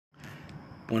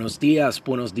Buenos dias,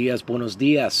 buenos dias, buenos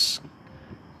dias.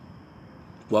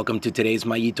 Welcome to today's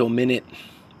Mayito Minute,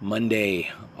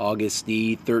 Monday, August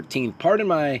the 13th. Pardon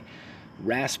my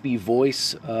raspy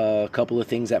voice, a couple of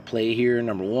things at play here.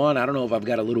 Number one, I don't know if I've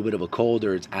got a little bit of a cold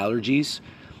or it's allergies.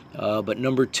 But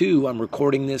number two, I'm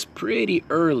recording this pretty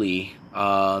early,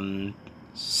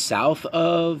 south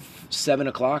of 7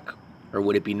 o'clock, or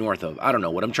would it be north of? I don't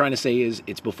know. What I'm trying to say is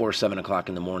it's before 7 o'clock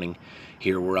in the morning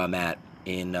here where I'm at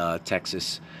in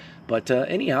Texas. But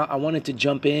anyhow, I wanted to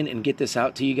jump in and get this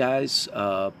out to you guys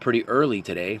pretty early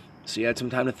today, so you had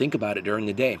some time to think about it during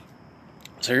the day.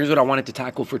 So here's what I wanted to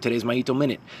tackle for today's Mayito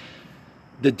Minute.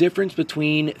 The difference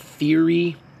between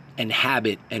theory and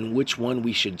habit, and which one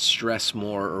we should stress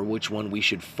more or which one we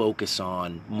should focus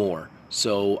on more.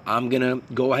 So I'm going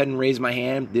to go ahead and raise my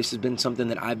hand. This has been something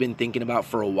that I've been thinking about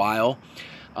for a while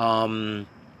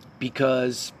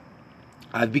because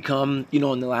I've become,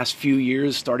 in the last few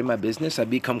years starting my business, I've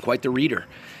become quite the reader.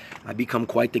 I've become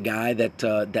quite the guy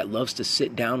that loves to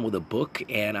sit down with a book,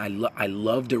 and I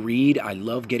love to read. I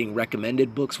love getting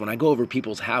recommended books. When I go over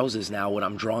people's houses now, what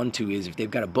I'm drawn to is if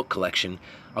they've got a book collection,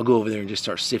 I'll go over there and just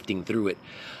start sifting through it.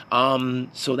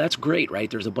 So that's great, right?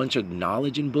 There's a bunch of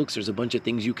knowledge in books. There's a bunch of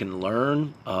things you can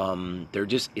learn.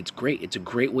 It's great. It's a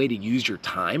great way to use your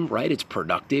time, right? It's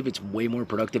productive. It's way more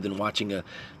productive than watching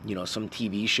some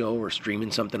TV show or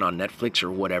streaming something on Netflix or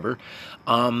whatever.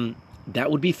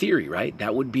 That would be theory, right?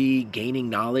 That would be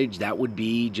gaining knowledge. That would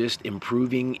be just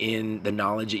improving in the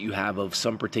knowledge that you have of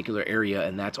some particular area,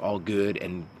 and that's all good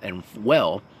and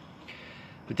well.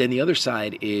 But then the other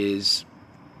side is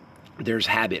there's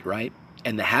habit, right?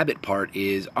 And the habit part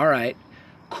is, all right,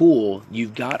 cool,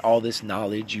 you've got all this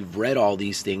knowledge, you've read all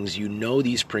these things, you know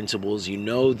these principles, you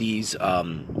know these,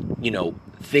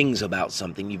 things about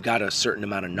something, you've got a certain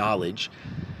amount of knowledge.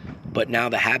 But now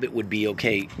the habit would be,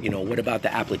 okay, what about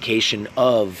the application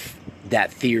of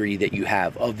that theory that you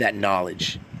have, of that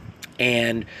knowledge?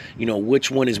 And,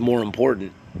 which one is more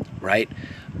important, right?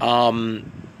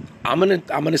 I'm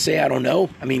gonna say I don't know.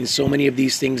 I mean, so many of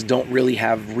these things don't really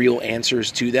have real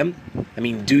answers to them. I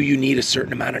mean, do you need a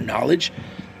certain amount of knowledge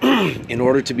in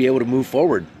order to be able to move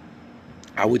forward?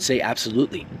 I would say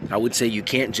absolutely. I would say you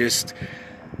can't just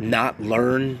not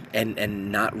learn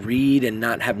and not read and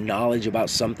not have knowledge about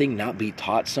something, not be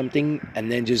taught something,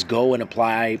 and then just go and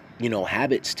apply,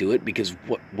 habits to it, because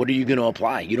what are you going to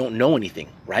apply? You don't know anything,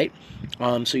 right?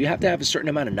 So you have to have a certain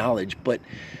amount of knowledge, but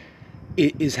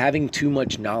is having too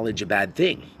much knowledge a bad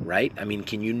thing, right? I mean,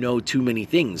 can you know too many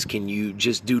things? Can you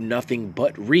just do nothing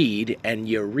but read, and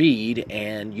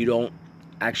you don't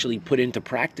actually put into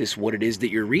practice what it is that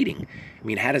you're reading? I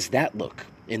mean, how does that look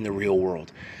in the real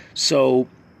world? So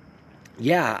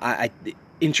yeah,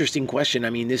 interesting question. I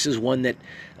mean, this is one that,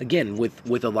 again,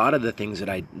 with a lot of the things that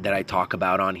I talk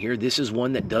about on here, this is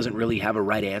one that doesn't really have a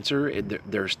right answer.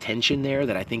 There's tension there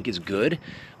that I think is good.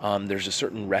 There's a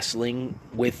certain wrestling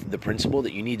with the principle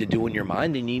that you need to do in your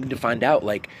mind, and you need to find out,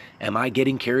 like, am I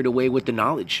getting carried away with the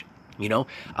knowledge?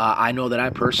 I know that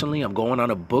I'm going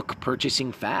on a book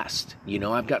purchasing fast.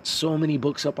 I've got so many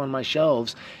books up on my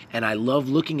shelves, and I love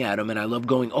looking at them, and I love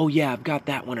going, oh yeah, I've got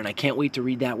that one, and I can't wait to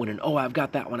read that one, and oh, I've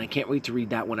got that one, I can't wait to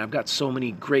read that one. I've got so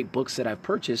many great books that I've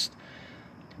purchased,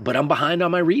 but I'm behind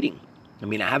on my reading. I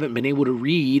mean, I haven't been able to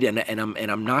read, and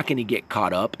I'm not going to get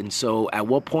caught up. And so at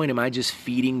what point am I just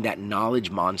feeding that knowledge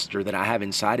monster that I have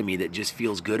inside of me that just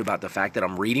feels good about the fact that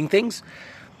I'm reading things?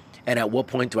 And at what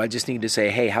point do I just need to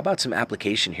say, hey, how about some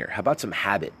application here? How about some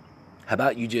habit? How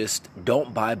about you just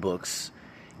don't buy books,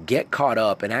 get caught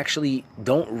up, and actually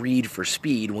don't read for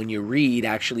speed. When you read,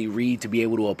 actually read to be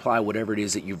able to apply whatever it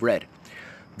is that you've read.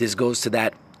 This goes to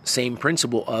that same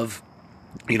principle of,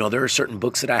 there are certain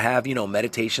books that I have,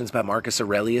 Meditations by Marcus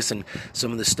Aurelius and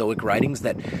some of the Stoic writings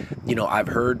that, I've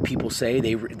heard people say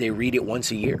they read it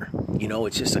once a year.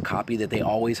 It's just a copy that they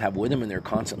always have with them, and they're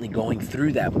constantly going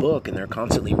through that book, and they're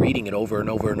constantly reading it over and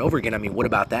over and over again. I mean, what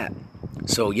about that?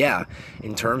 So yeah,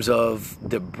 in terms of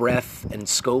the breadth and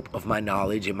scope of my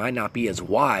knowledge, it might not be as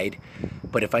wide,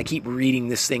 but if I keep reading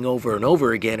this thing over and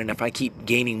over again, and if I keep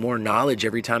gaining more knowledge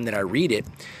every time that I read it,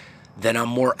 then I'm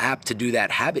more apt to do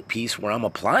that habit piece where I'm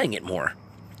applying it more.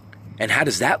 And how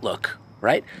does that look,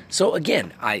 right? So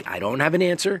again, I don't have an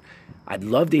answer. I'd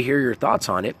love to hear your thoughts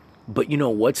on it, but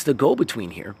what's the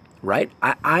go-between here, right?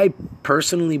 I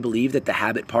personally believe that the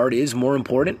habit part is more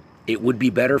important. It would be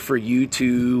better for you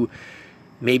to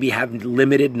maybe have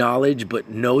limited knowledge, but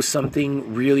know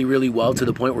something really, really well to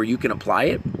the point where you can apply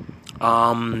it.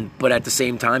 But at the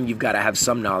same time, you've got to have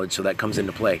some knowledge, so that comes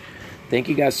into play. Thank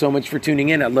you guys so much for tuning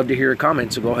in. I'd love to hear your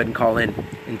comments, so go ahead and call in.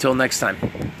 Until next time.